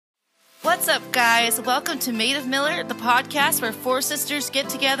What's up, guys? Welcome to Made of Miller, the podcast where four sisters get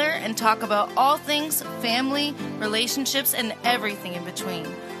together and talk about all things family, relationships, and everything in between.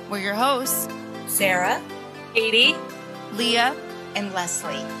 We're your hosts, Sarah, Katie, Leah, and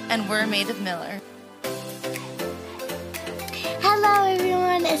Leslie. And we're Made of Miller. Hello,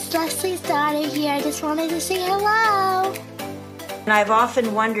 everyone. It's Leslie's daughter here. I just wanted to say hello. And I've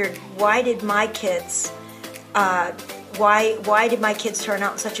often wondered, why did my kids turn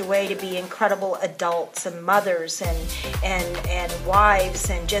out in such a way to be incredible adults and mothers and wives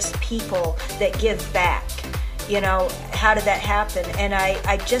and just people that give back? You know, how did that happen? And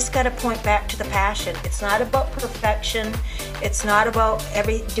I just got to point back to the passion. It's not about perfection. It's not about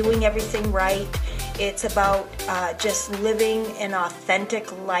doing everything right. It's about just living an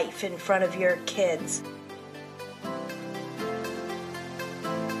authentic life in front of your kids.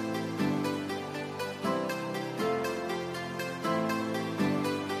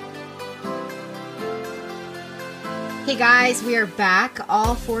 Hey guys, we are back.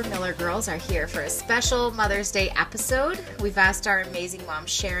 All four Miller girls are here for a special Mother's Day episode. We've asked our amazing mom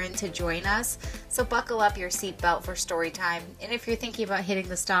Sharon to join us, so buckle up your seatbelt for story time. And if you're thinking about hitting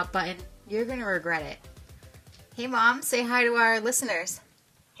the stop button, you're going to regret it. Hey Mom, say hi to our listeners.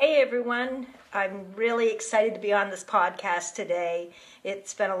 Hey everyone, I'm really excited to be on this podcast today.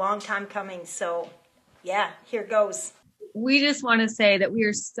 It's been a long time coming, so yeah, here goes. we just want to say that we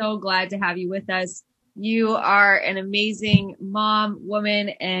are so glad to have you with us. You are an amazing mom, woman,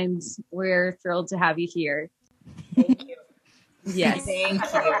 and we're thrilled to have you here. Thank you. Yes, Thank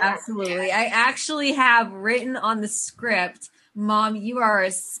you. absolutely. I actually have written on the script, Mom, you are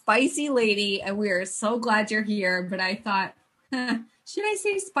a spicy lady, and we are so glad you're here. But I thought, should I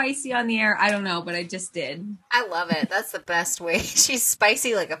say spicy on the air? I don't know, but I just did. I love it. That's the best way. She's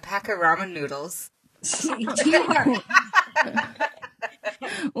spicy like a pack of ramen noodles. You are.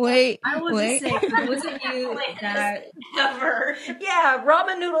 Wait. I will just say, it wasn't you that... Ever. Yeah,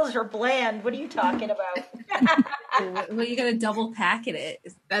 ramen noodles are bland. What are you talking about? Well, you got to double packet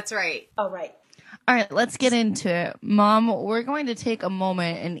it. That's right. Oh, right. All right, let's get into it. Mom, we're going to take a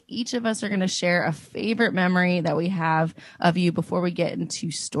moment, and each of us are going to share a favorite memory that we have of you before we get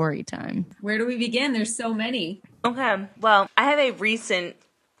into story time. Where do we begin? There's so many. Okay, well, I have a recent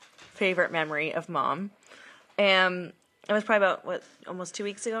favorite memory of Mom. It was probably about, almost 2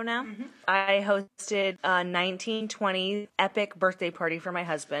 weeks ago now? Mm-hmm. I hosted a 1920 epic birthday party for my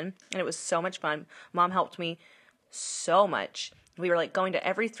husband, and it was so much fun. Mom helped me so much. We were going to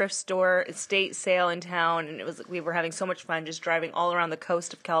every thrift store, estate sale in town, and we were having so much fun just driving all around the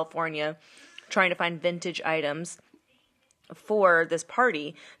coast of California, trying to find vintage items for this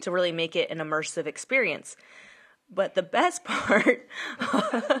party to really make it an immersive experience. But the best part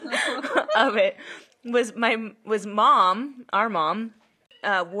of it was our mom,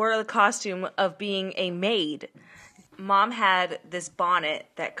 wore the costume of being a maid. Mom had this bonnet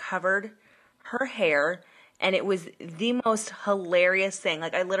that covered her hair, and it was the most hilarious thing.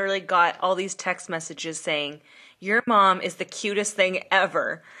 I literally got all these text messages saying, your mom is the cutest thing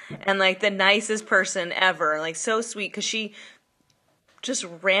ever, and the nicest person ever, so sweet, because she just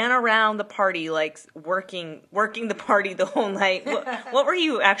ran around the party, working the party the whole night. What were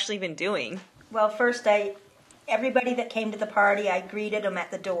you actually even doing? Well, first, everybody that came to the party, I greeted them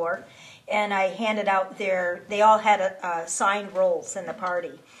at the door, and I handed out they all had signed rolls in the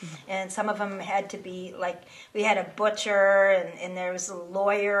party. And some of them had to be, we had a butcher, and there was a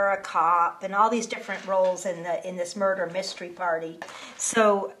lawyer, a cop, and all these different roles in this murder mystery party.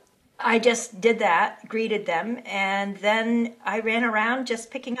 So I just did that, greeted them, and then I ran around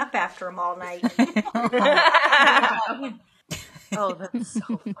just picking up after them all night. Oh, that's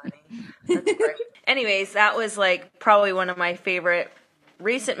so funny. That's great. Anyways, that was probably one of my favorite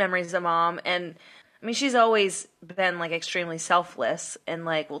recent memories of Mom. And I mean, she's always been extremely selfless and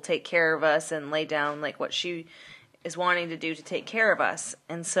will take care of us and lay down what she is wanting to do to take care of us.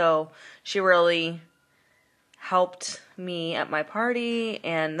 And so she really helped me at my party,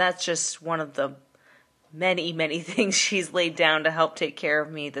 and that's just one of the many, many things she's laid down to help take care of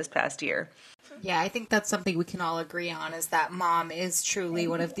me this past year. Yeah, I think that's something we can all agree on, is that Mom is truly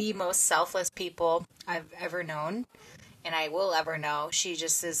one of the most selfless people I've ever known, and I will ever know. She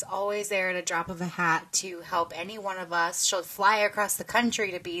just is always there at a drop of a hat to help any one of us. She'll fly across the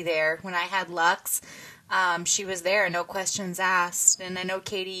country to be there. When I had Lux, she was there, no questions asked. And I know,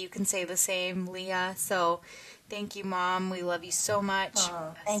 Katie, you can say the same, Leah. So thank you, Mom. We love you so much.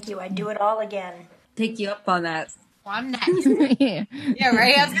 Oh, thank you. I'd do it all again. Take you up on that. Well, I'm next. Yeah. Yeah,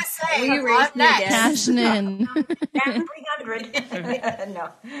 right? I was going to say, You well, raised I'm me next. again. Cashing in. Down 300. No.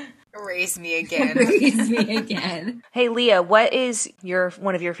 Raise me again. Raise me again. Hey, Leah, what is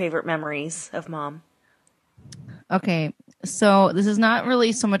one of your favorite memories of Mom? Okay, so this is not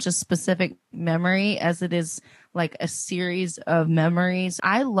really so much a specific memory as it is like a series of memories.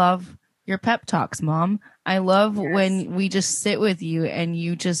 I love your pep talks, Mom. I love when we just sit with you and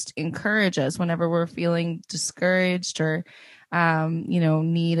you just encourage us whenever we're feeling discouraged or,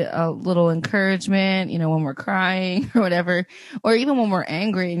 need a little encouragement, when we're crying or whatever, or even when we're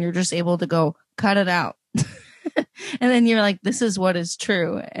angry and you're just able to go, cut it out. And then you're like, this is what is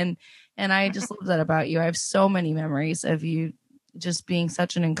true. And I just love that about you. I have so many memories of you just being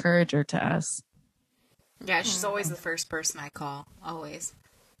such an encourager to us. Yeah, she's always the first person I call. Always.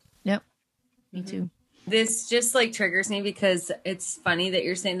 Yep. Me too. This just like triggers me because it's funny that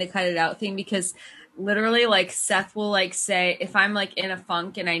you're saying the cut it out thing, because literally like Seth will like say, if I'm like in a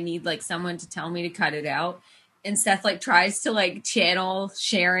funk and I need like someone to tell me to cut it out, and Seth like tries to like channel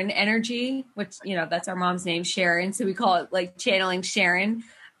Sharon energy, which, that's our mom's name, Sharon. So we call it like channeling Sharon.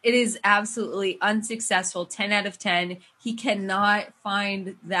 It is absolutely unsuccessful. 10 out of 10. He cannot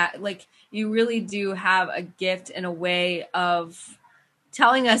find that. Like, you really do have a gift and a way of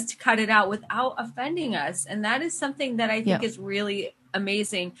telling us to cut it out without offending us. And that is something that I think is really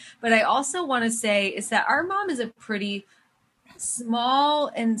amazing. But I also want to say is that our mom is a pretty small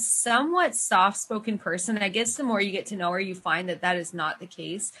and somewhat soft-spoken person. I guess the more you get to know her, you find that that is not the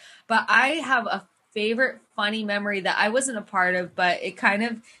case. But I have a favorite funny memory that I wasn't a part of, but it kind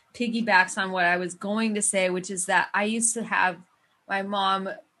of piggybacks on what I was going to say, which is that I used to have my mom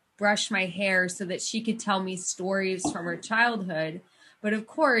brush my hair so that she could tell me stories from her childhood. But of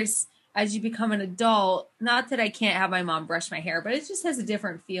course, as you become an adult, not that I can't have my mom brush my hair, but it just has a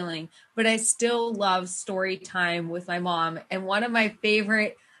different feeling. But I still love story time with my mom. And one of my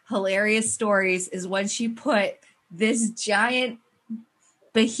favorite hilarious stories is when she put this giant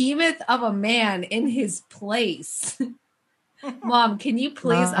behemoth of a man in his place. Mom, can you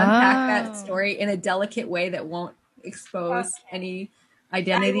please unpack that story in a delicate way that won't expose any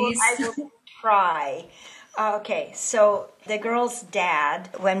identities? I will try. Okay, so the girl's dad,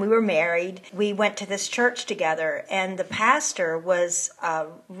 when we were married, we went to this church together, and the pastor was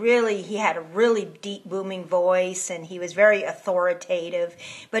he had a really deep, booming voice, and he was very authoritative,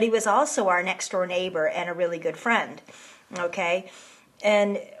 but he was also our next door neighbor and a really good friend, okay?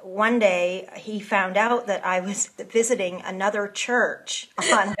 And one day he found out that I was visiting another church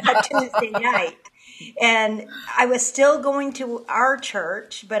on a Tuesday night. And I was still going to our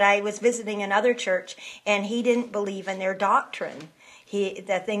church, but I was visiting another church, and he didn't believe in their doctrine,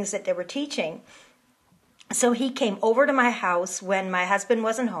 the things that they were teaching. So he came over to my house when my husband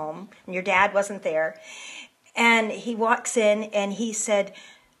wasn't home, and your dad wasn't there. And he walks in, and he said,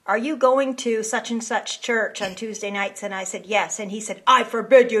 "Are you going to such and such church on Tuesday nights?" And I said, "Yes." And he said, "I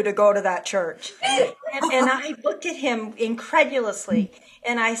forbid you to go to that church." And I looked at him incredulously,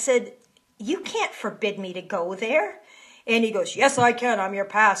 and I said, "You can't forbid me to go there." And he goes, "Yes, I can. I'm your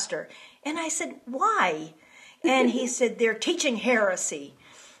pastor." And I said, "Why?" And he said, "They're teaching heresy."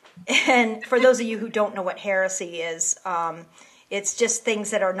 And for those of you who don't know what heresy is, it's just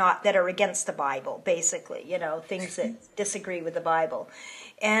things that are against the Bible, basically, things that disagree with the Bible.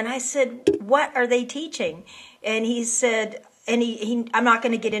 And I said, "What are they teaching?" And he said, and I'm not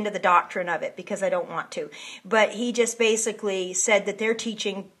going to get into the doctrine of it because I don't want to, but he just basically said that they're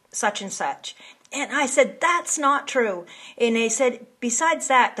teaching such and such. And I said, "That's not true." And they said, "Besides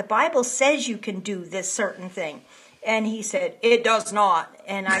that, the Bible says you can do this certain thing." And he said, "It does not."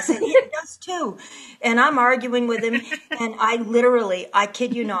 And I said, "It does too." And I'm arguing with him. And I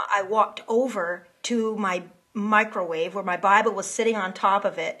kid you not, I walked over to my microwave where my Bible was sitting on top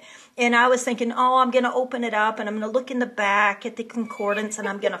of it. And I was thinking, I'm going to open it up and I'm going to look in the back at the concordance and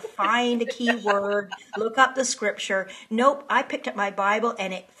I'm going to find a key word, look up the scripture. Nope, I picked up my Bible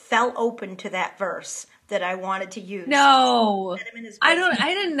and it fell open to that verse that I wanted to use. No, I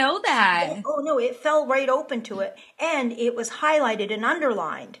didn't know that. Oh no, it fell right open to it, and it was highlighted and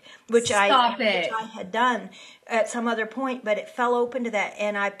underlined, which I had done at some other point, but it fell open to that,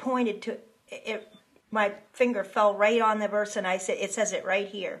 and I pointed to it. My finger fell right on the verse, and I said, "It says it right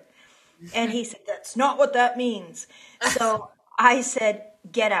here." And he said, "That's not what that means." So I said,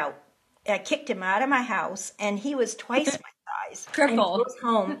 "Get out." And I kicked him out of my house, and he was twice my size. Cripple. And he goes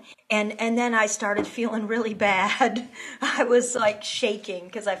home, and then I started feeling really bad. I was like shaking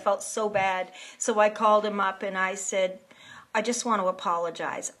because I felt so bad. So I called him up, and I said, I just want to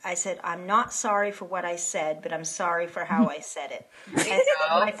apologize. I said, I'm not sorry for what I said, but I'm sorry for how I said it. And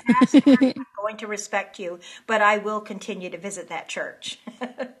my pastor, I'm going to respect you, but I will continue to visit that church.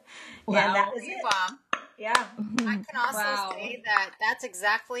 Wow. And that was it. Mom. Yeah. I can also Wow. say that that's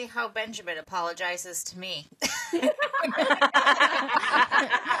exactly how Benjamin apologizes to me.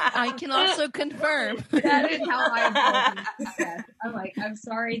 I can also confirm. That is how I apologize to Seth. I'm like, I'm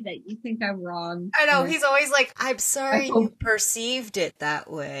sorry that you think I'm wrong. I know, he's always like, I'm sorry I hope- you perceived it that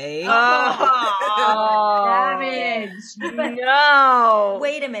way. Oh, Savage. no.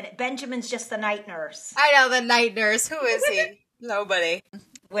 Wait a minute. Benjamin's just the night nurse. I know, the night nurse. Who is he? Nobody.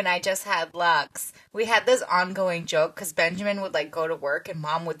 When I just had Lux, we had this ongoing joke because Benjamin would like go to work and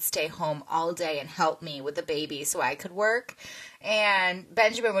Mom would stay home all day and help me with the baby so I could work. And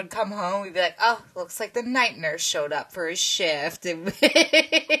Benjamin would come home. We'd be like, "Oh, looks like the night nurse showed up for his shift." The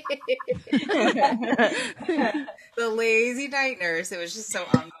lazy night nurse. It was just so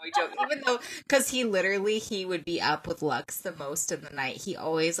ongoing joke. Even though, because he would be up with Lux the most in the night. He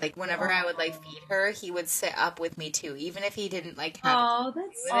always, like, whenever I would, like, feed her, he would sit up with me, too. Even if he didn't, like, have Oh,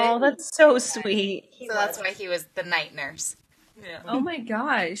 that's Oh, that's so sweet. So that's why he was the night nurse. Oh my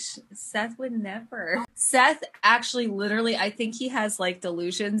gosh. Seth would never. Seth actually literally, I think he has like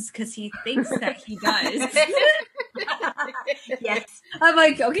delusions because he thinks that he does. Yes. I'm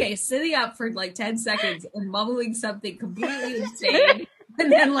like, okay, sitting up for like 10 seconds and mumbling something completely insane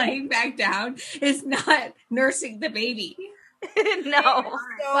and then laying back down is not nursing the baby. No.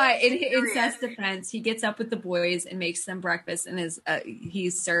 But in Seth's defense, he gets up with the boys and makes them breakfast and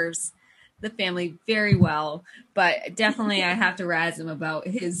he serves the family very well. But definitely I have to razz him about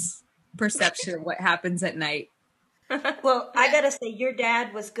his perception of what happens at night. Well, I got to say, your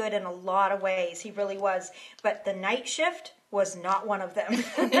dad was good in a lot of ways. He really was. But the night shift was not one of them.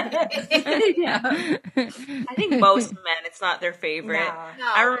 Yeah. I think most men, it's not their favorite.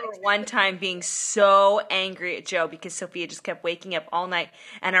 No. I remember one time being so angry at Joe because Sophia just kept waking up all night.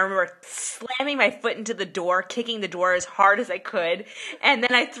 And I remember slamming my foot into the door, kicking the door as hard as I could. And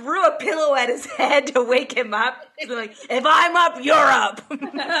then I threw a pillow at his head to wake him up. Like, if I'm up, you're up.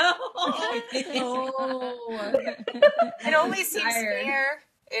 Oh. It only seems Tired. fair.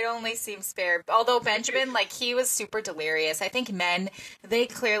 It only seems fair. Although Benjamin, like, he was super delirious. I think men, they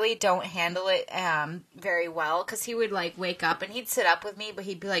clearly don't handle it very well because he would, like, wake up and he'd sit up with me, but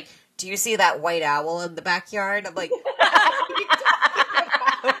he'd be like, "Do you see that white owl in the backyard?" I'm like,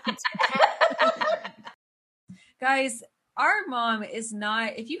 Guys, our mom is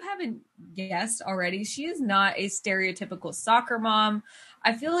not, if you haven't guessed already, she is not a stereotypical soccer mom.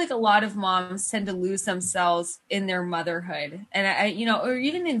 I feel like a lot of moms tend to lose themselves in their motherhood. And or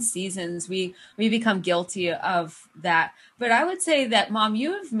even in seasons, we become guilty of that. But I would say that, Mom,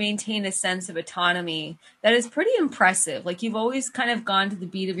 you have maintained a sense of autonomy that is pretty impressive. Like, you've always kind of gone to the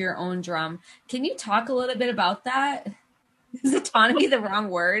beat of your own drum. Can you talk a little bit about that? Is autonomy the wrong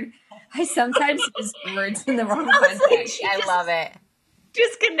word? I sometimes use words in the wrong context. I love it.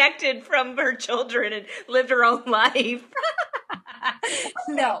 Disconnected from her children and lived her own life.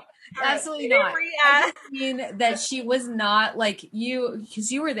 No, absolutely not. I just mean that she was not like you,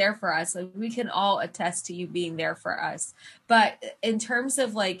 because you were there for us. Like, we can all attest to you being there for us. But in terms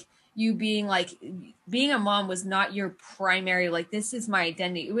of like you being a mom was not your primary, like, this is my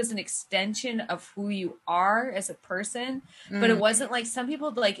identity. It was an extension of who you are as a person. But it wasn't like some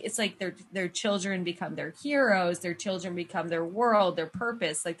people, like, it's like their children become their heroes, their children become their world, their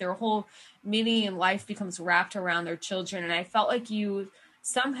purpose, like their whole meaning in life becomes wrapped around their children. And I felt like you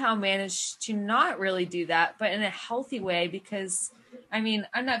somehow managed to not really do that, but in a healthy way, because I mean,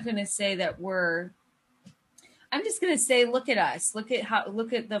 I'm not going to say that I'm just going to say, look at us, look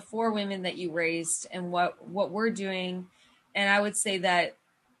at the 4 women that you raised and what we're doing. And I would say that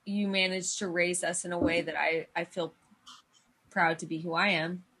you managed to raise us in a way that I feel proud to be who I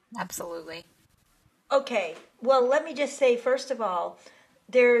am. Absolutely. Okay, well, let me just say, first of all,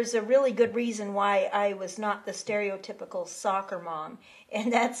 there's a really good reason why I was not the stereotypical soccer mom,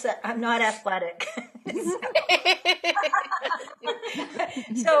 and that's I'm not athletic.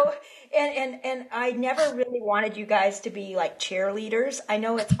 So, and I never really wanted you guys to be like cheerleaders. I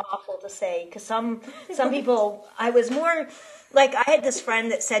know it's awful to say because some people. I was more like, I had this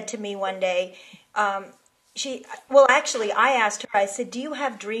friend that said to me one day. Actually, I asked her. I said, "Do you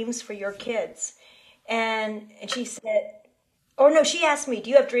have dreams for your kids?" And she said, "Oh no," she asked me, "Do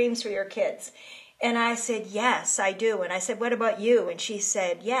you have dreams for your kids?" And I said, "Yes, I do." And I said, "What about you?" And she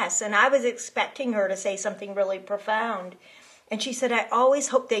said, "Yes." And I was expecting her to say something really profound. And she said, "I always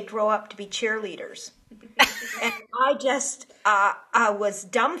hope they grow up to be cheerleaders." And I just, I was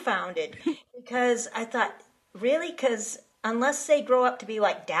dumbfounded because I thought, really? Because unless they grow up to be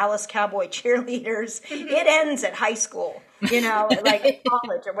like Dallas Cowboy cheerleaders, it ends at high school, like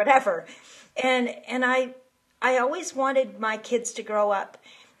college or whatever. And I always wanted my kids to grow up.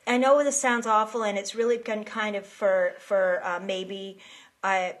 I know this sounds awful, and it's really been kind of for maybe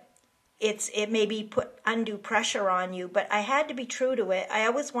it maybe put undue pressure on you, but I had to be true to it. I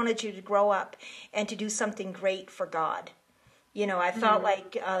always wanted you to grow up and to do something great for God. I felt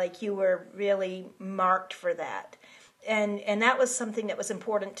like you were really marked for that. And that was something that was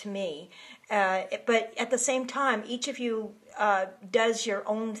important to me. But at the same time, each of you does your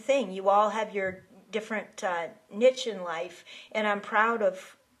own thing. You all have your different niche in life, and I'm proud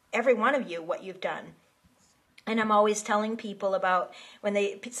of every one of you, what you've done. And I'm always telling people about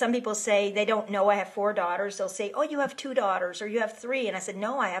some people say they don't know I have 4 daughters. They'll say, oh, you have 2 daughters or you have 3. And I said,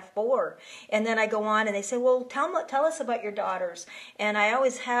 no, I have 4. And then I go on and they say, well, tell us about your daughters. And I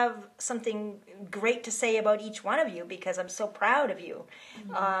always have something great to say about each one of you because I'm so proud of you.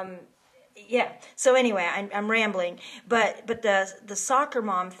 Mm-hmm. Yeah. So anyway, I'm rambling. But the soccer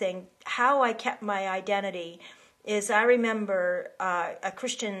mom thing, how I kept my identity is I remember a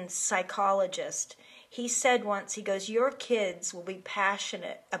Christian psychologist. He said once, he goes, your kids will be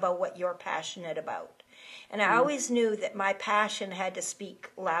passionate about what you're passionate about. And I always knew that my passion had to speak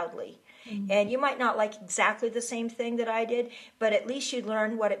loudly. Mm-hmm. And you might not like exactly the same thing that I did, but at least you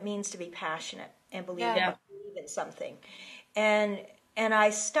learn what it means to be passionate and believe in something. And I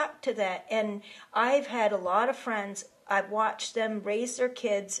stuck to that. And I've had a lot of friends, I've watched them raise their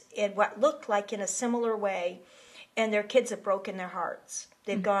kids in what looked like in a similar way, and their kids have broken their hearts.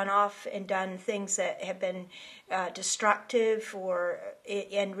 They've gone off and done things that have been destructive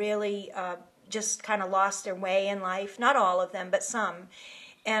and really just kind of lost their way in life. Not all of them, but some.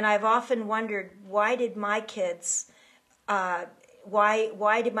 And I've often wondered, why did my kids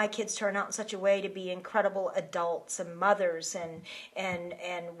why did my kids turn out in such a way to be incredible adults and mothers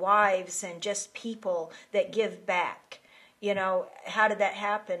and wives and just people that give back? How did that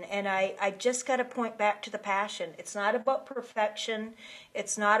happen? And I just got to point back to the passion. It's not about perfection.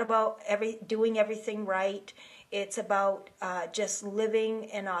 It's not about doing everything right. It's about just living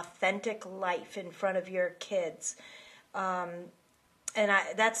an authentic life in front of your kids. And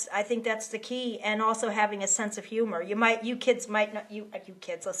I think that's the key, and also having a sense of humor. You kids might not. You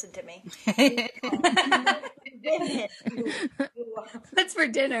kids, listen to me. Women, What's for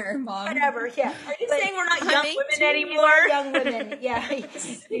dinner, Mom? Whatever. Yeah. Are you saying we're not young women anymore? Young women. Yeah.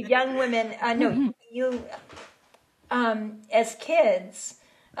 Young women. No, you. As kids.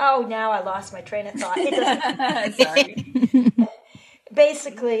 Oh, now I lost my train of thought. Sorry.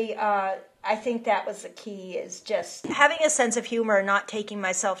 Basically. I think that was the key, is just having a sense of humor, not taking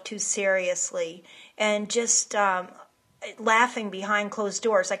myself too seriously, and just laughing behind closed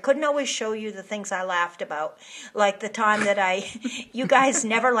doors. I couldn't always show you the things I laughed about, like the time that you guys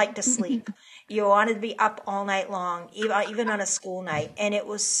never liked to sleep. You wanted to be up all night long, even on a school night, and it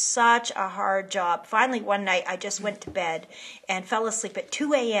was such a hard job. Finally, one night, I just went to bed and fell asleep at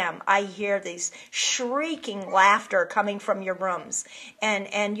 2 a.m. I hear these shrieking laughter coming from your rooms, and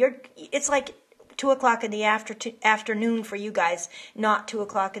it's like 2 o'clock in the afternoon for you guys, not 2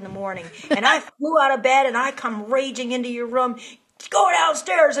 o'clock in the morning. And I flew out of bed and I come raging into your room, go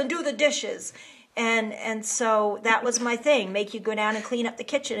downstairs and do the dishes. And so that was my thing, make you go down and clean up the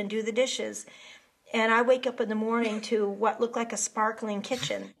kitchen and do the dishes. And I wake up in the morning to what looked like a sparkling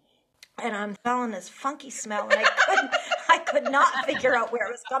kitchen. And I'm smelling this funky smell, and I could not figure out where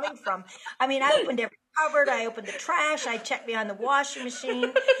it was coming from. I mean, I opened every cupboard, I opened the trash, I checked behind the washing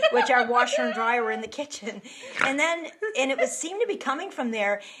machine, which our washer and dryer were in the kitchen. And it seemed to be coming from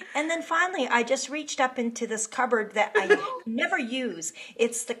there. And then finally, I just reached up into this cupboard that I never use.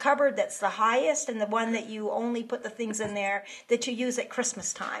 It's the cupboard that's the highest and the one that you only put the things in there that you use at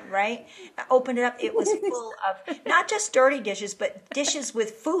Christmas time, right? I opened it up. It was full of not just dirty dishes, but dishes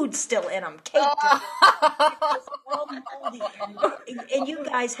with food still in them. Cake dishes. It was all moldy. And you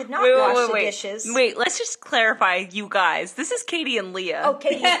guys had not washed the dishes. Wait, let's just clarify, you guys. This is Katie and Leah. Oh,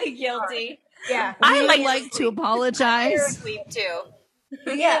 Katie. Guilty. Yeah. I like to apologize. Sleep too.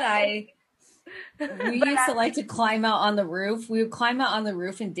 We used to like to climb out on the roof. We would climb out on the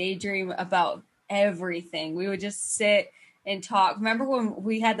roof and daydream about everything. We would just sit and talk. Remember when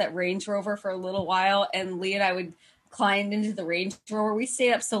we had that Range Rover for a little while, and Lee and I would climb into the Range Rover? We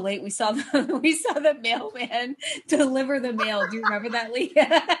stayed up so late. We saw the mailman deliver the mail. Do you remember that,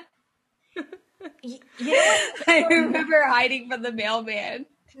 Leah? You know what? I remember hiding from the mailman.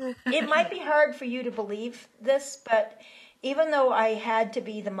 It might be hard for you to believe this, but even though I had to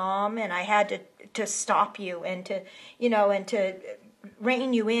be the mom and I had to stop you and to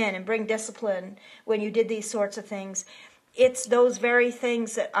rein you in and bring discipline when you did these sorts of things, it's those very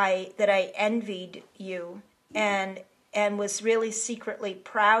things that I envied you, and was really secretly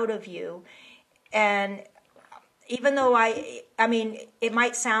proud of you. And even though I mean, it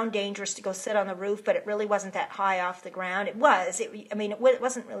might sound dangerous to go sit on the roof, but it really wasn't that high off the ground. It was. I mean, it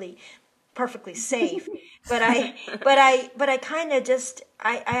wasn't really perfectly safe, but I kind of just,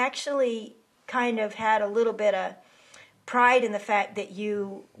 I actually kind of had a little bit of pride in the fact that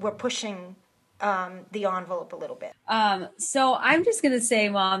you were pushing the envelope a little bit. So I'm just going to say,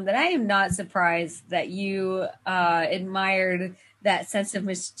 Mom, that I am not surprised that you admired that sense of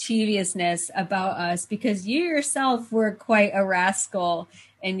mischievousness about us, because you yourself were quite a rascal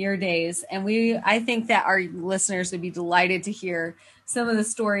in your days. And I think that our listeners would be delighted to hear some of the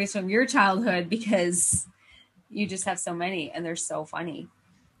stories from your childhood, because you just have so many and they're so funny.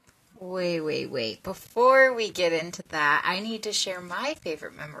 Wait. Before we get into that, I need to share my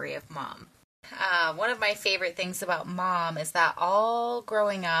favorite memory of Mom. One of my favorite things about Mom is that all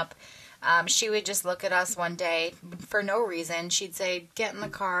growing up, she would just look at us one day for no reason. She'd say, "Get in the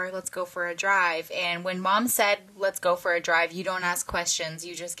car, let's go for a drive." And when Mom said, "Let's go for a drive," you don't ask questions.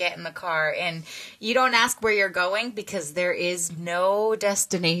 You just get in the car, and you don't ask where you're going, because there is no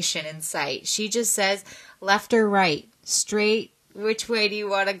destination in sight. She just says, "Left or right, straight, which way do you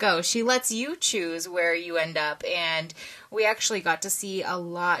want to go?" She lets you choose where you end up. And we actually got to see a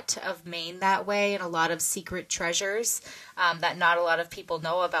lot of Maine that way, and a lot of secret treasures that not a lot of people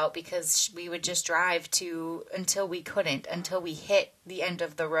know about, because we would just drive until we couldn't, until we hit the end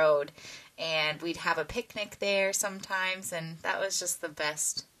of the road. And we'd have a picnic there sometimes, and that was just the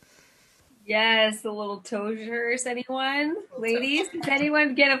best. Yes, the little Toziers. Anyone? Ladies, does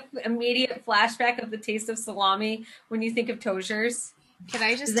anyone get an immediate flashback of the taste of salami when you think of Toziers? Can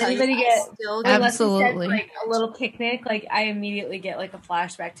I just Does tell anybody you, get still Absolutely. like a little picnic? Like, I immediately get like a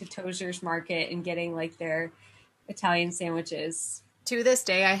flashback to Toziers Market and getting like their Italian sandwiches. to this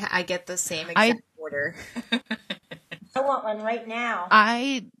day, I get the same exact order. I want one right now.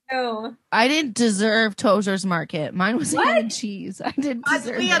 Oh, I didn't deserve Tozer's Market. Mine was ham and cheese. I didn't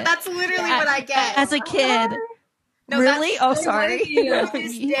deserve it. That's literally what I get. As a kid. No, Really? Oh, what sorry. is you? To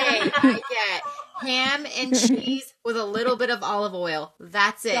this day, I get ham and cheese with a little bit of olive oil.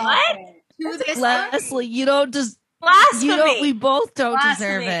 That's it. What? To this Leslie, you don't just. Blasphemy. We both don't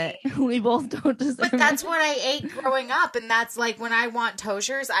Blasphemy. deserve it. We both don't deserve But that's it. what I ate growing up, and that's like when I want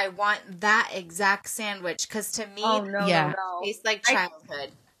Toziers, I want that exact sandwich, because to me, Oh no, Yeah. no. it tastes like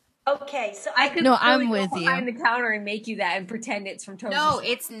childhood. Okay, so I could No, totally I'm go with behind you. the counter and make you that and pretend it's from Toziers. No,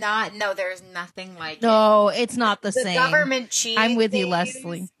 it's not. No, there's nothing like it. No, it's not the The same. government cheese. I'm with you, they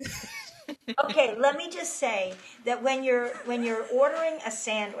Leslie. use- okay, let me just say that when you're ordering a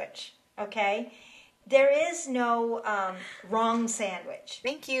sandwich, okay, there is no wrong sandwich.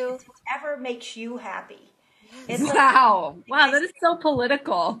 Thank you. Whatever makes you happy. It's like, Wow, that is so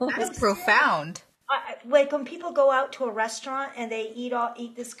political. That's profound. like when people go out to a restaurant and they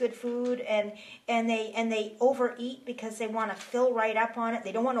eat this good food, and they overeat because they want to fill right up on it.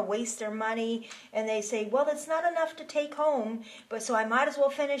 They don't want to waste their money, and they say, "Well, it's not enough to take home, but so I might as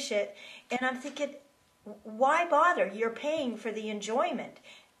well finish it." And I'm thinking, why bother? You're paying for the enjoyment.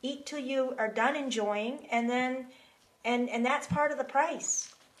 Eat till you are done enjoying, and then and that's part of the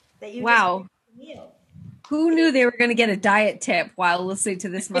price that you Wow. just get the meal. Who knew they were going to get a diet tip while listening to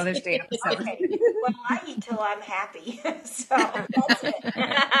this Mother's Day episode? Okay. Well, I eat till I'm happy, so that's it.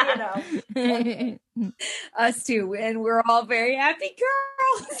 You know, Us too, and we're all very happy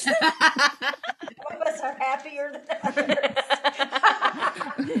girls. some of us are happier than others.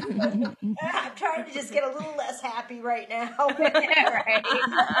 I'm trying to just get a little less happy right now. Right.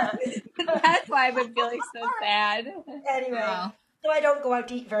 That's why I've been feeling so sad. Anyway, Wow. so I don't go out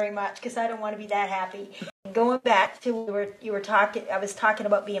to eat very much because I don't want to be that happy. Going back to you were talking, I was talking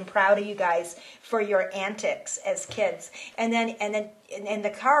about being proud of you guys for your antics as kids, and then the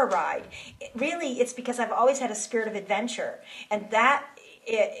car ride. Really, it's because I've always had a spirit of adventure, and that.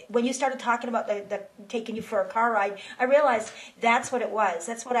 When you started talking about the taking you for a car ride, I realized that's what it was.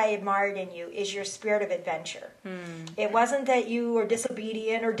 That's what I admired in you, is your spirit of adventure. It wasn't that you were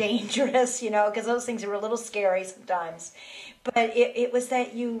disobedient or dangerous, because those things are a little scary sometimes. But it was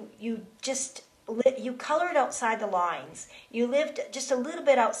that you just you colored outside the lines. You lived just a little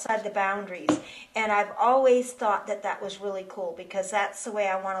bit outside the boundaries. And I've always thought that was really cool, because that's the way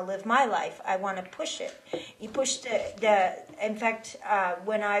I want to live my life. I want to push it. You pushed in fact, I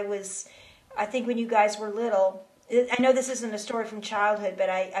think when you guys were little, I know this isn't a story from childhood, but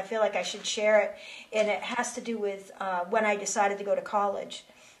I feel like I should share it. And it has to do with when I decided to go to college.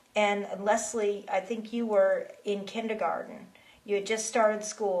 And Leslie, I think you were in kindergarten. You had just started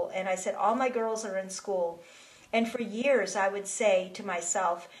school, and I said, all my girls are in school, And for years, I would say to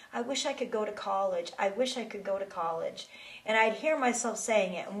myself, I wish I could go to college. I wish I could go to college. And I'd hear myself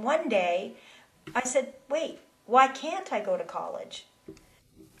saying it. And one day, I said, wait, why can't I go to college?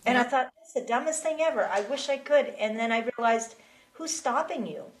 And I thought, that's the dumbest thing ever. I wish I could. And then I realized, who's stopping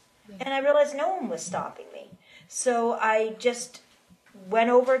you? And I realized no one was stopping me. So I just went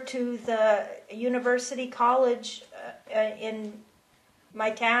over to the university college in my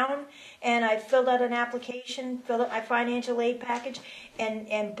town, and I filled out an application, filled out my financial aid package,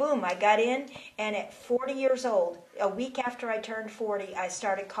 and boom, I got in. And at 40 years old, a week after I turned 40, I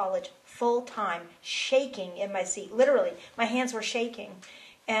started college full time, shaking in my seat. Literally, my hands were shaking.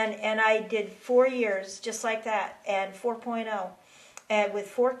 And I did 4 years just like that, and 4.0, and with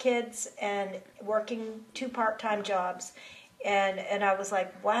 4 kids and working 2 part-time jobs. And I was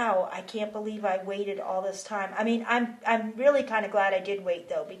like, wow, I can't believe I waited all this time. I mean, I'm really kind of glad I did wait,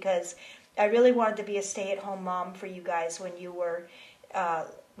 though, because I really wanted to be a stay-at-home mom for you guys when you were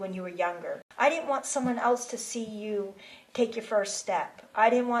younger. I didn't want someone else to see you take your first step. I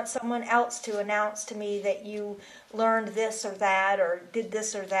didn't want someone else to announce to me that you learned this or that or did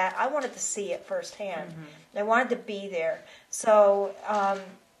this or that. I wanted to see it firsthand. Mm-hmm. I wanted to be there. So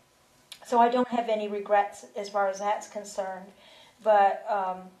I don't have any regrets as far as that's concerned. But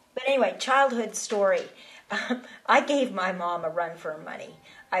anyway, childhood story. I gave my mom a run for her money.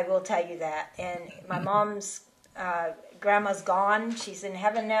 I will tell you that. And my mom's grandma's gone. She's in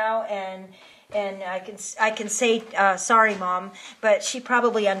heaven now, and I can say sorry, Mom, but she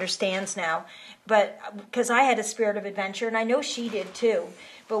probably understands now. But because I had a spirit of adventure, and I know she did too.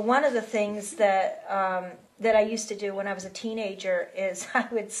 But one of the things that I used to do when I was a teenager is I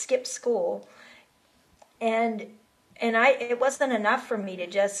would skip school, and it wasn't enough for me to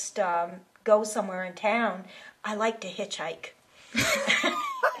just go somewhere in town. I like to hitchhike.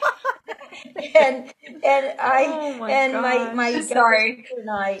 and my sorry and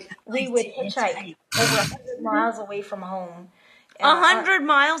I, we would hitchhike over 100 miles away from home. 100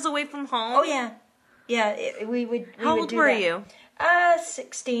 miles away from home? Oh yeah, we would. How old were you?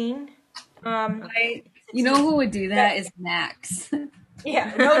 16. You know who would do that is Max.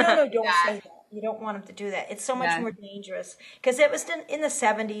 Yeah, no, don't say that. You don't want him to do that. It's so much more dangerous. Because it was in the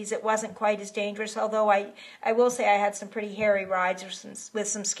 70s, it wasn't quite as dangerous, although I will say I had some pretty hairy rides with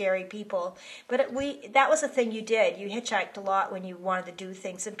some scary people. But that was a thing you did. You hitchhiked a lot when you wanted to do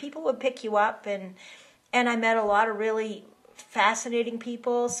things. And people would pick you up, and I met a lot of really fascinating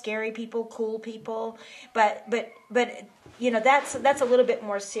people, scary people, cool people. But you know, that's a little bit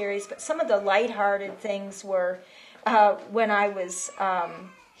more serious. But some of the lighthearted things were when I was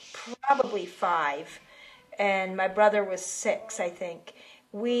probably 5, and my brother was 6, I think.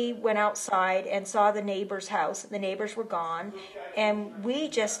 We went outside and saw the neighbor's house. The neighbors were gone, and we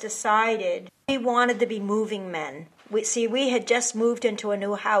just decided we wanted to be moving men. We had just moved into a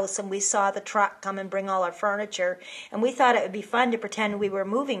new house, and we saw the truck come and bring all our furniture, and we thought it would be fun to pretend we were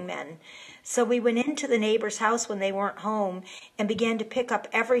moving men. So we went into the neighbor's house when they weren't home and began to pick up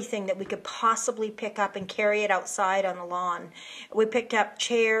everything that we could possibly pick up and carry it outside on the lawn. We picked up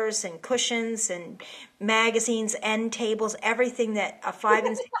chairs and cushions and magazines, end tables, everything that a 5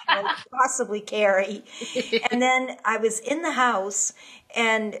 and 6-year-old could possibly carry. And then I was in the house,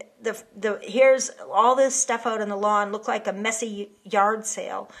 and here's all this stuff out on the lawn, looked like a messy yard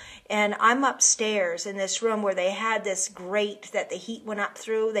sale. And I'm upstairs in this room where they had this grate that the heat went up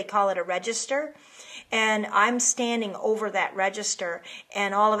through. They call it a register. And I'm standing over that register,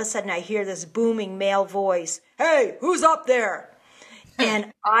 and all of a sudden I hear this booming male voice, "Hey, who's up there?"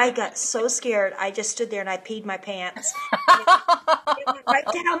 And I got so scared, I just stood there and I peed my pants. It went right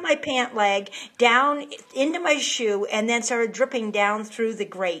down my pant leg, down into my shoe, and then started dripping down through the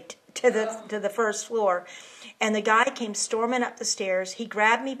grate to the first floor. And the guy came storming up the stairs. He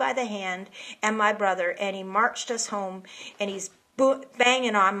grabbed me by the hand and my brother, and he marched us home, and he's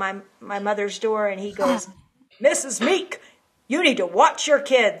banging on my mother's door, and he goes, "Mrs. Meek, you need to watch your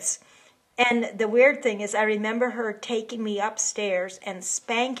kids." And the weird thing is I remember her taking me upstairs and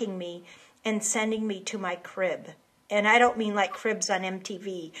spanking me and sending me to my crib. And I don't mean like cribs on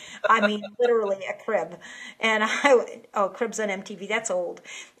MTV. I mean literally a crib. And cribs on MTV, that's old.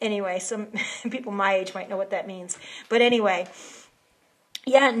 Anyway, some people my age might know what that means. But anyway,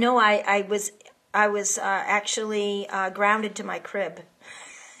 yeah, no, I was actually grounded to my crib.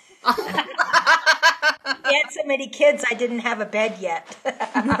 We had so many kids, I didn't have a bed yet.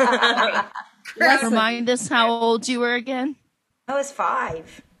 Remind us how old you were again. I was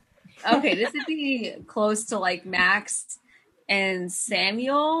 5. Okay, this would be close to like Max and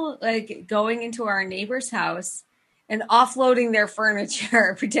Samuel, like going into our neighbor's house, and offloading their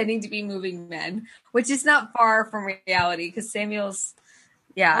furniture, pretending to be moving men, which is not far from reality because Samuel's,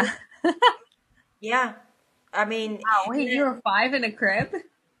 yeah. Yeah. I mean, Wow, wait, you were 5 in a crib?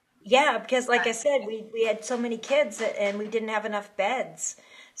 yeah, because like I said, we had so many kids and we didn't have enough beds.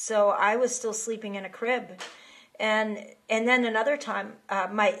 So I was still sleeping in a crib. And then another time,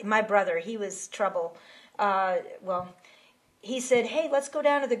 my brother, he was trouble. Well, he said, "Hey, let's go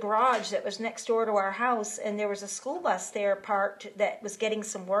down to the garage that was next door to our house, and there was a school bus there parked that was getting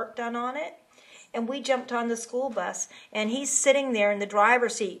some work done on it." And we jumped on the school bus, and he's sitting there in the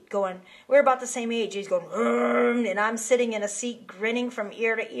driver's seat going, we're about the same age. He's going, and I'm sitting in a seat grinning from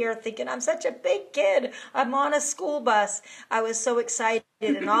ear to ear thinking, I'm such a big kid. I'm on a school bus. I was so excited.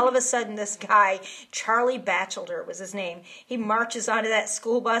 And all of a sudden, this guy, Charlie Batchelder was his name, he marches onto that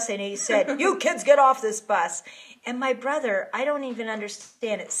school bus and he said, "You kids get off this bus." And my brother, I don't even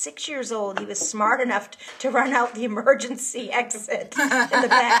understand it. 6 years old, he was smart enough to run out the emergency exit in the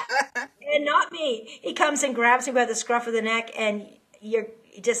back. And not me. He comes and grabs me by the scruff of the neck, and you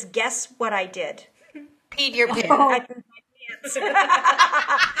just guess what I did. Peed your pants. I peed my pants.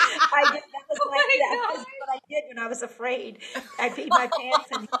 I did. That was what I did when I was afraid. I peed my pants,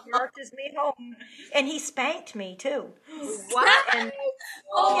 and he marches me home, and he spanked me too. What? And,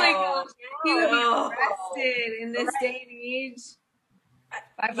 Oh my gosh. He would be arrested in this day and age.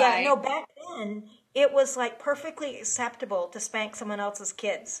 Bye-bye. yeah, no, back then it was like perfectly acceptable to spank someone else's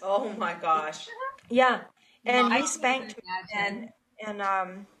kids. Oh my gosh. Yeah, and No, I he can't spanked me imagine.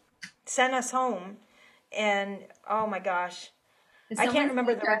 and sent us home, and oh my gosh, If I can't someone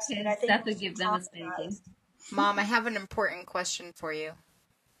remember the spanked our rest of it. kids, I think Seth it would was give them a spanking. traumatized. Mom, I have an important question for you.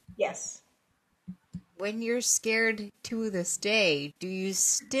 Yes. When you're scared to this day, do you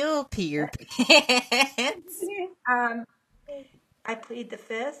still pee your pants? I plead the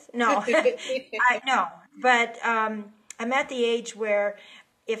fifth. No, I no, but I'm at the age where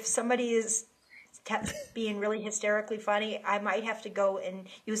if somebody is being really hysterically funny, I might have to go and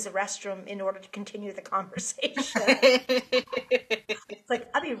use the restroom in order to continue the conversation. It's like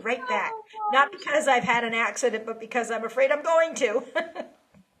I'll be right back, not because I've had an accident, but because I'm afraid I'm going to.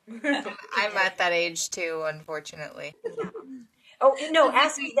 I'm at that age too, unfortunately. Oh no,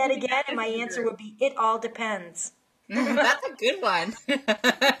 ask me that again, and my answer would be it all depends. That's a good one.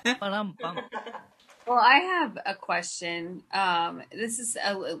 But I'm bummed. Well, I have a question. This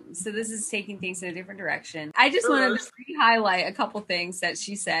is taking things in a different direction. I just wanted to re-highlight a couple things that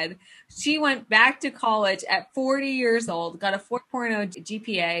she said. She went back to college at 40 years old, got a 4.0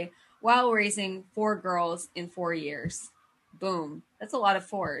 GPA while raising 4 girls in 4 years. Boom. That's a lot of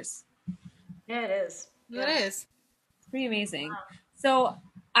 4s. Yeah, it is. It is. It's pretty amazing. So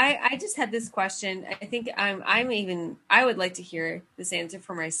I just had this question. I think I would like to hear this answer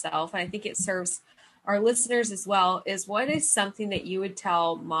for myself. And I think it serves our listeners as well. Is what is something that you would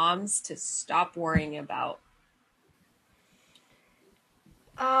tell moms to stop worrying about?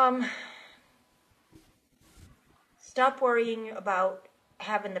 Stop worrying about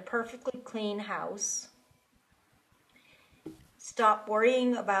having the perfectly clean house. Stop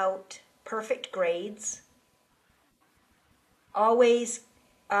worrying about perfect grades. Always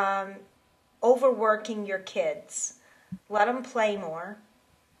overworking your kids. Let them play more.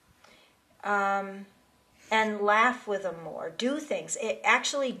 And laugh with them more. Do things.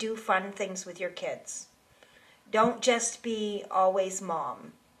 Actually do fun things with your kids. Don't just be always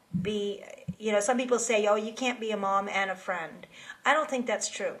mom. Some people say, oh, you can't be a mom and a friend. I don't think that's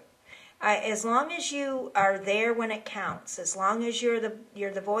true. As long as you are there when it counts, as long as you're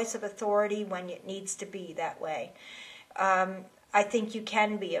the voice of authority when it needs to be that way, I think you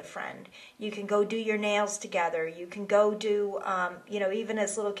can be a friend. You can go do your nails together. You can go do, even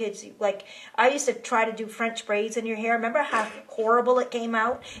as little kids, like I used to try to do French braids in your hair. Remember how horrible it came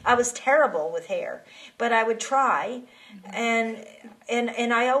out? I was terrible with hair, but I would try. And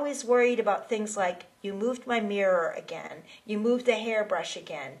I always worried about things like, you moved my mirror again. You moved the hairbrush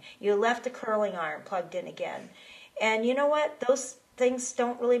again. You left the curling iron plugged in again. And you know what? Those things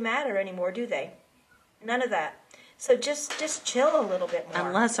don't really matter anymore, do they? None of that. So just chill a little bit more.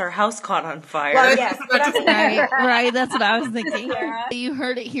 Unless our house caught on fire. Well, yes. But Right, that's what I was thinking. Yeah. You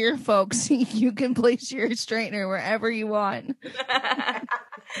heard it here, folks. You can place your straightener wherever you want.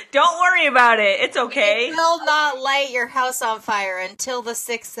 Don't worry about it. It's okay. You will not light your house on fire until the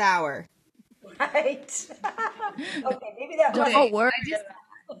 6th hour. Right. Okay, maybe that was Don't worry.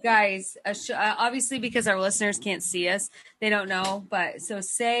 Guys, obviously because our listeners can't see us, they don't know. But so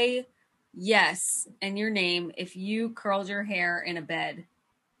say yes and your name if you curled your hair in a bed.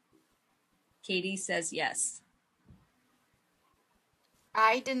 Katie says yes.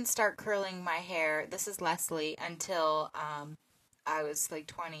 I didn't start curling my hair. This is Leslie until I was like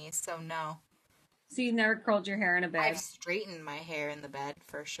 20. So no, So you never curled your hair in a bed. I've straightened my hair in the bed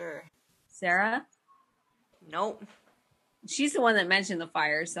for sure. Sarah? Nope. She's the one that mentioned the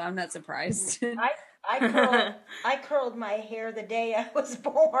fire, so I'm not surprised. I curled my hair the day I was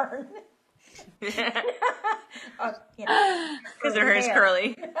born. Because her hair's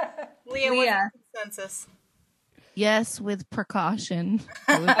curly. Leah, what's the consensus? Yes, with precaution.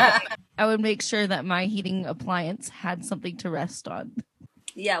 I would make sure that my heating appliance had something to rest on.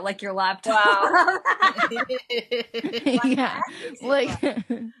 Yeah, like your laptop. Wow. Yeah, like,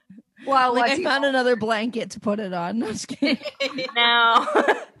 Well, like I found another blanket to put it on. No, just kidding. Now,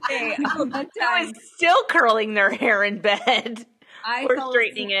 Hey, one who time is still curling their hair in bed I or fell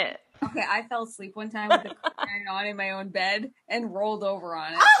straightening asleep. it? Okay, I fell asleep one time with the curtain on in my own bed and rolled over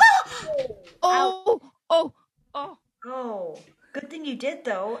on it. Oh, oh, oh. Oh, good thing you did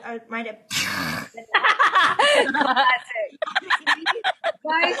though. I might have.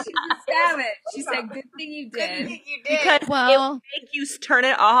 Why is she the savage? She said, "Good thing you did." You did. Because Well, it make you turn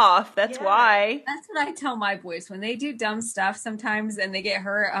it off. That's Yeah. why. That's what I tell my boys when they do dumb stuff sometimes and they get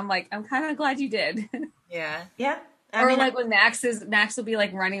hurt. I'm like, I'm kind of glad you did. Yeah. Yeah. Or like when Max will be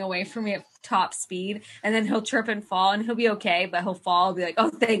like running away from me at top speed, and then he'll trip and fall, and he'll be okay, but he'll fall. I'll be like, oh,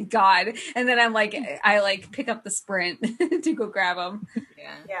 thank God. And then I like pick up the sprint to go grab him.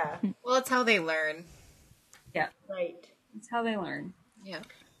 Yeah. Yeah. Well, it's how they learn. Yeah, Right. that's how they learn. Yeah.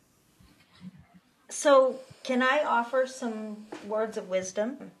 So, can I offer some words of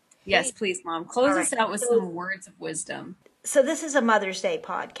wisdom? Yes, please, Mom. Close All us right. out with some words of wisdom. So, this is a Mother's Day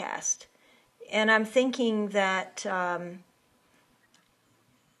podcast. And I'm thinking that,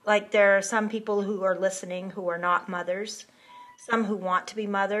 like, there are some people who are listening who are not mothers, some who want to be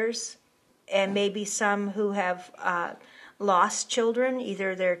mothers, and maybe some who have lost children.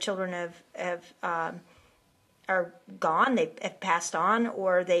 Either their children are gone, they have passed on,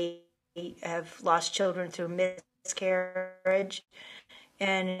 or they have lost children through miscarriage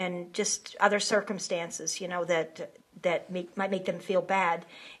and just other circumstances, that might make them feel bad.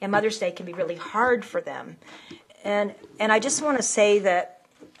 And Mother's Day can be really hard for them. And I just want to say that,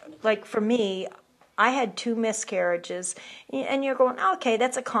 like, for me, I had 2 miscarriages, and you're going, okay,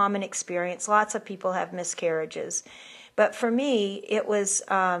 that's a common experience. Lots of people have miscarriages. But for me, it was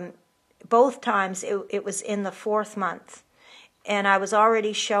both times it was in the 4th month. And I was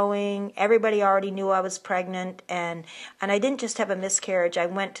already showing, everybody already knew I was pregnant, and I didn't just have a miscarriage. I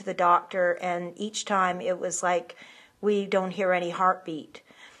went to the doctor, and each time it was like, we don't hear any heartbeat.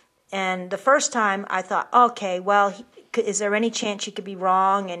 And the first time I thought, okay, well, is there any chance you could be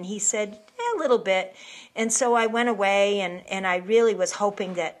wrong? And he said, a little bit. And so I went away, and I really was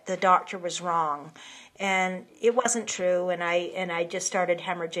hoping that the doctor was wrong. And it wasn't true, and I just started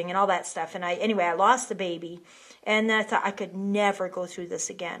hemorrhaging and all that stuff. And I lost the baby. And then I thought I could never go through this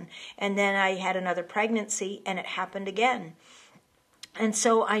again. And then I had another pregnancy, and it happened again. And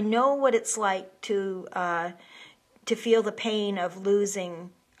so I know what it's like to feel the pain of losing.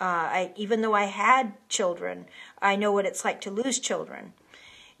 Even though I had children, I know what it's like to lose children.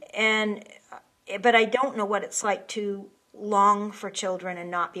 But I don't know what it's like to long for children and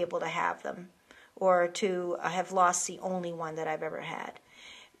not be able to have them, or to have lost the only one that I've ever had.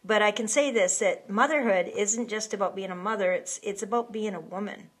 But I can say this, that motherhood isn't just about being a mother, it's about being a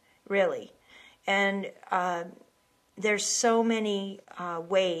woman, really. And there's so many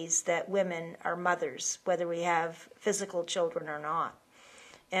ways that women are mothers, whether we have physical children or not.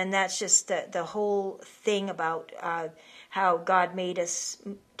 And that's just the whole thing about how God made us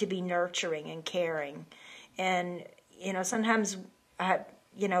to be nurturing and caring. And, sometimes,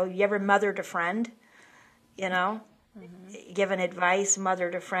 you ever mothered a friend, given advice,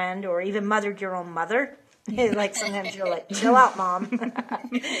 mothered a friend, or even mothered your own mother. Like sometimes you're like, chill out, Mom.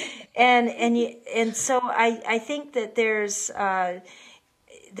 and so I think that there's that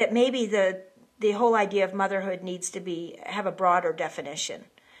maybe the whole idea of motherhood needs to have a broader definition,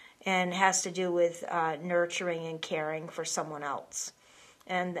 and has to do with nurturing and caring for someone else.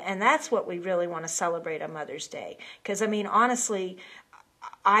 And that's what we really want to celebrate on Mother's Day. Because, honestly,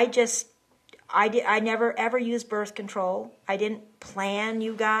 I never ever used birth control. I didn't plan,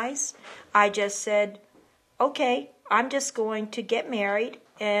 you guys. I just said, okay, I'm just going to get married,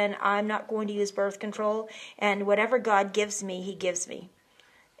 and I'm not going to use birth control. And whatever God gives me, He gives me.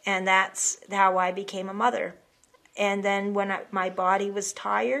 And that's how I became a mother. And then when my body was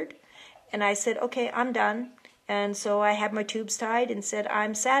tired, and I said, okay, I'm done. And so I had my tubes tied and said,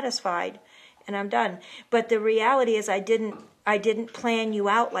 I'm satisfied, and I'm done. But the reality is I I didn't plan you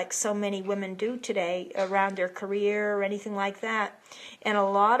out like so many women do today around their career or anything like that. And a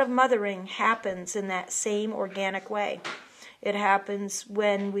lot of mothering happens in that same organic way. It happens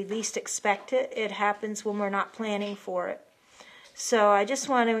when we least expect it. It happens when we're not planning for it. So I just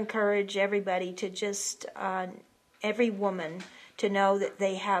want to encourage everybody to just, every woman, to know that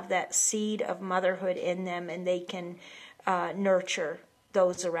they have that seed of motherhood in them, and they can nurture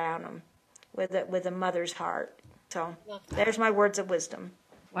those around them with a mother's heart. So there's my words of wisdom.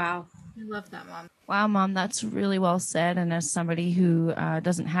 Wow. I love that, Mom. Wow, Mom, that's really well said. And as somebody who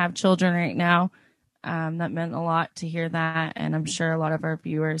doesn't have children right now, that meant a lot to hear that. And I'm sure a lot of our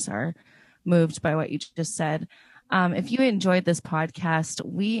viewers are moved by what you just said. If you enjoyed this podcast,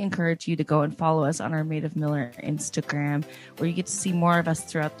 we encourage you to go and follow us on our Maid of Miller Instagram, where you get to see more of us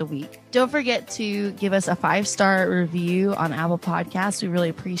throughout the week. Don't forget to give us a 5-star review on Apple Podcasts. We really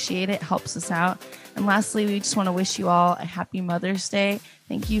appreciate it. It helps us out. And lastly, we just want to wish you all a happy Mother's Day.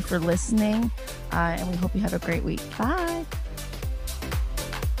 Thank you for listening, and we hope you have a great week. Bye.